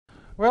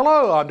Well,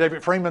 hello, I'm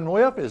David Freeman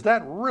with Is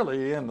That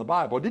Really in the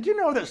Bible? Did you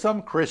know that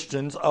some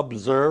Christians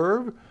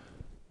observe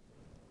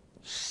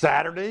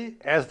Saturday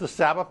as the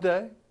Sabbath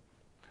day?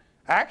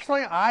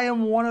 Actually, I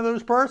am one of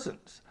those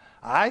persons.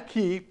 I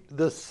keep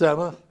the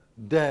seventh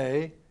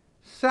day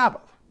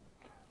Sabbath.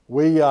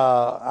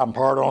 I'm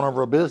part owner of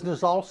a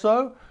business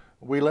also.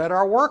 We let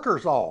our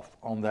workers off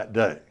on that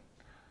day.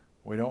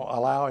 We don't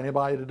allow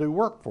anybody to do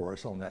work for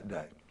us on that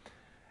day.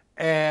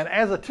 And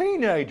as a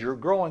teenager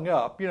growing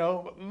up,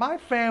 my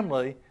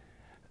family,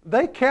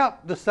 they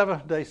kept the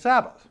seventh day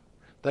Sabbath.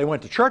 They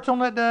went to church on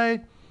that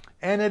day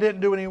and they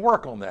didn't do any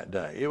work on that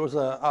day. It was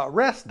a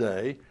rest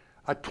day,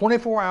 a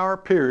 24-hour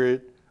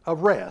period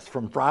of rest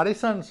from Friday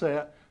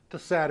sunset to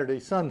Saturday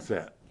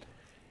sunset.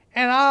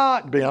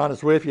 And to be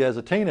honest with you, as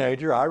a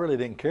teenager, I really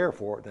didn't care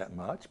for it that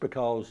much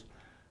because,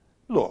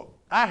 look,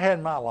 I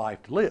had my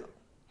life to live.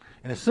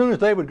 And as soon as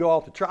they would go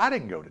off to church, I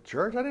didn't go to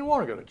church. I didn't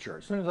want to go to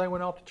church. As soon as they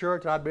went off to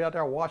church, I'd be out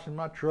there washing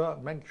my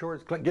truck, making sure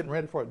it's getting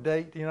ready for a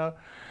date,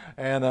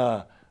 and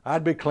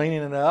I'd be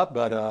cleaning it up.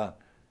 But, I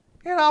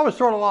was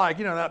sort of like,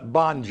 that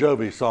Bon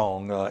Jovi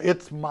song,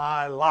 It's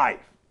My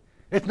Life.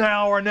 It's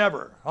now or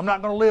never. I'm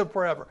not going to live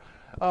forever.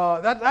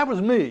 That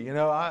was me,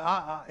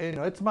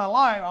 it's my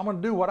life. I'm going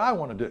to do what I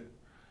want to do.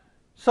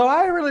 So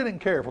I really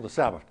didn't care for the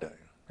Sabbath day.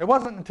 It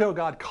wasn't until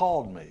God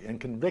called me and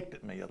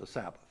convicted me of the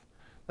Sabbath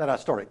that I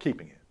started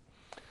keeping it.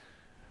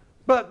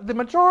 But the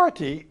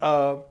majority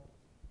of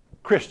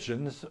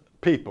Christian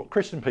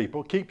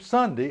people keep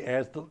Sunday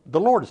as the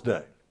Lord's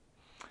Day.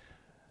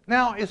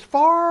 Now, as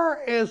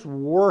far as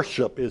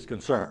worship is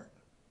concerned,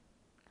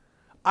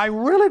 I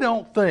really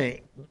don't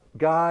think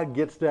God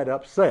gets that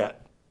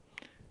upset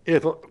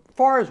as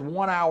far as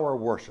 1 hour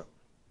of worship.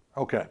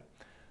 Okay.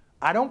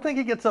 I don't think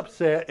he gets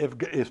upset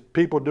if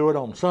people do it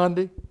on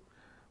Sunday,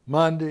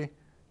 Monday,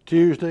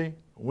 Tuesday,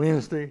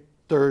 Wednesday,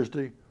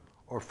 Thursday,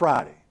 or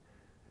Friday.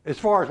 As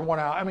far as 1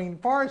 hour, as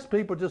far as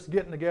people just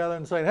getting together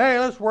and saying, hey,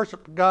 let's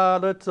worship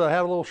God, let's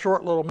have a little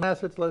short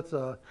message, let's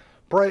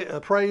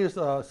praise,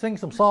 sing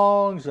some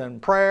songs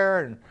and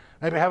prayer, and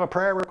maybe have a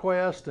prayer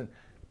request. And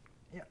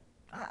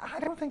I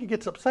don't think he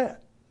gets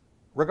upset,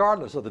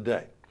 regardless of the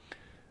day.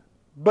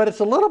 But it's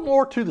a little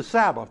more to the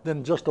Sabbath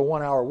than just a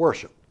 1 hour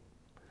worship.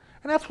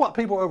 And that's what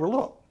people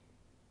overlook.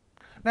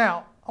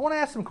 Now, I want to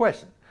ask some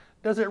questions.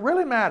 Does it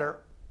really matter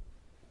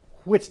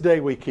which day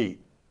we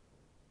keep?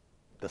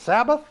 The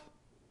Sabbath,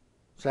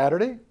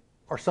 Saturday,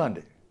 or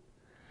Sunday?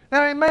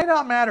 Now, it may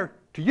not matter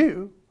to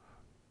you,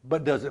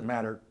 but does it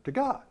matter to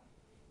God?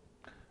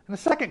 And the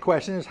second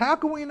question is, how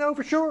can we know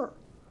for sure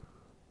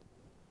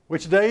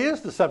which day is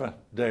the seventh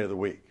day of the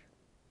week?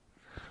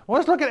 Well,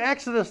 let's look at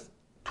Exodus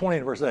 20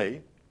 and verse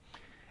 8.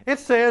 It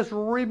says,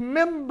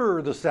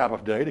 remember the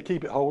Sabbath day to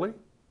keep it holy.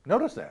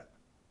 Notice that.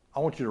 I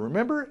want you to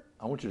remember it.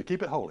 I want you to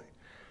keep it holy.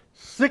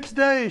 6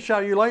 days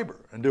shall you labor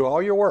and do all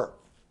your work.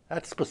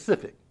 That's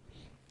specific.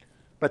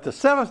 But the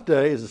seventh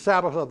day is the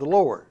Sabbath of the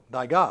Lord,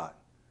 thy God.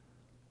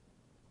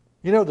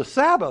 The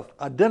Sabbath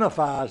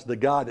identifies the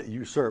God that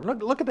you serve.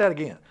 Look at that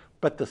again.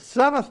 But the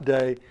seventh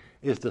day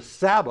is the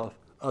Sabbath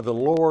of the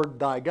Lord,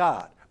 thy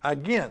God.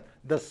 Again,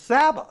 the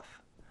Sabbath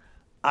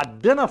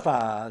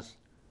identifies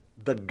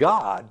the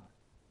God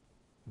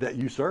that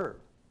you serve.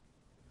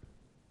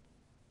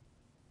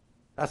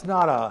 That's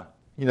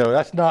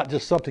not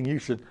just something you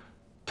should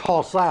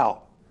toss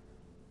out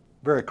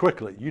very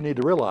quickly. You need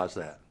to realize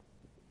that.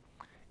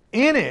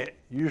 In it,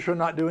 you shall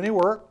not do any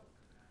work.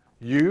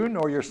 You,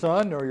 nor your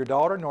son, nor your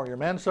daughter, nor your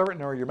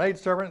manservant, nor your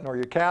maidservant, nor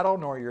your cattle,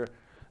 nor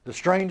the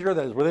stranger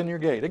that is within your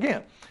gate.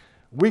 Again,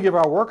 we give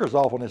our workers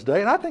off on this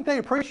day, and I think they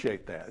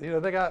appreciate that.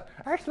 They got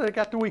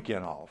the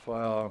weekend off,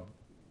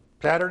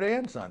 Saturday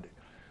and Sunday.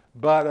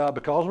 But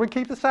because we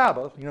keep the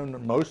Sabbath,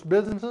 most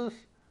businesses,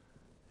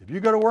 if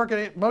you go to work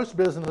at most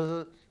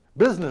businesses,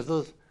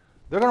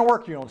 they're going to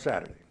work you on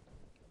Saturday.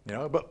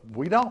 But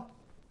we don't.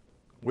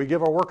 We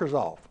give our workers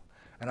off.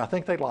 And I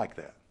think they'd like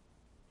that.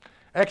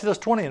 Exodus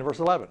 20 and verse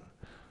 11.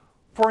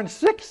 For in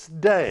 6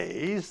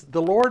 days the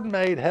Lord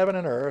made heaven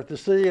and earth, the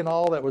sea and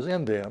all that was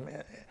in them,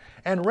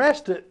 and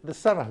rested the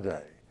seventh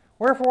day.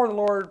 Wherefore the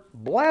Lord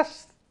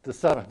blessed the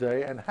seventh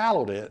day and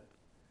hallowed it.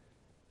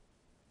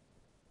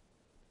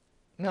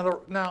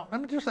 Now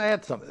let me just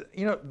add something.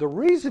 The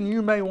reason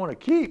you may want to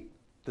keep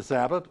the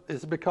Sabbath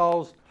is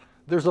because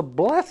there's a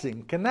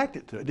blessing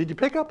connected to it. Did you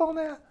pick up on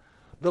that?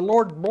 The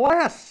Lord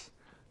blessed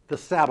the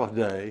Sabbath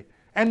day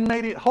and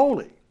made it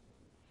holy.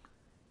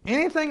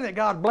 Anything that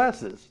God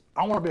blesses,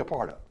 I want to be a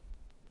part of.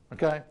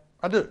 Okay?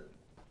 I do.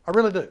 I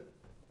really do.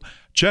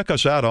 Check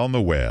us out on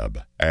the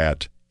web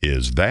at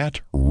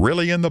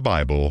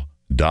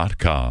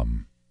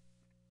isthatreallyinthebible.com.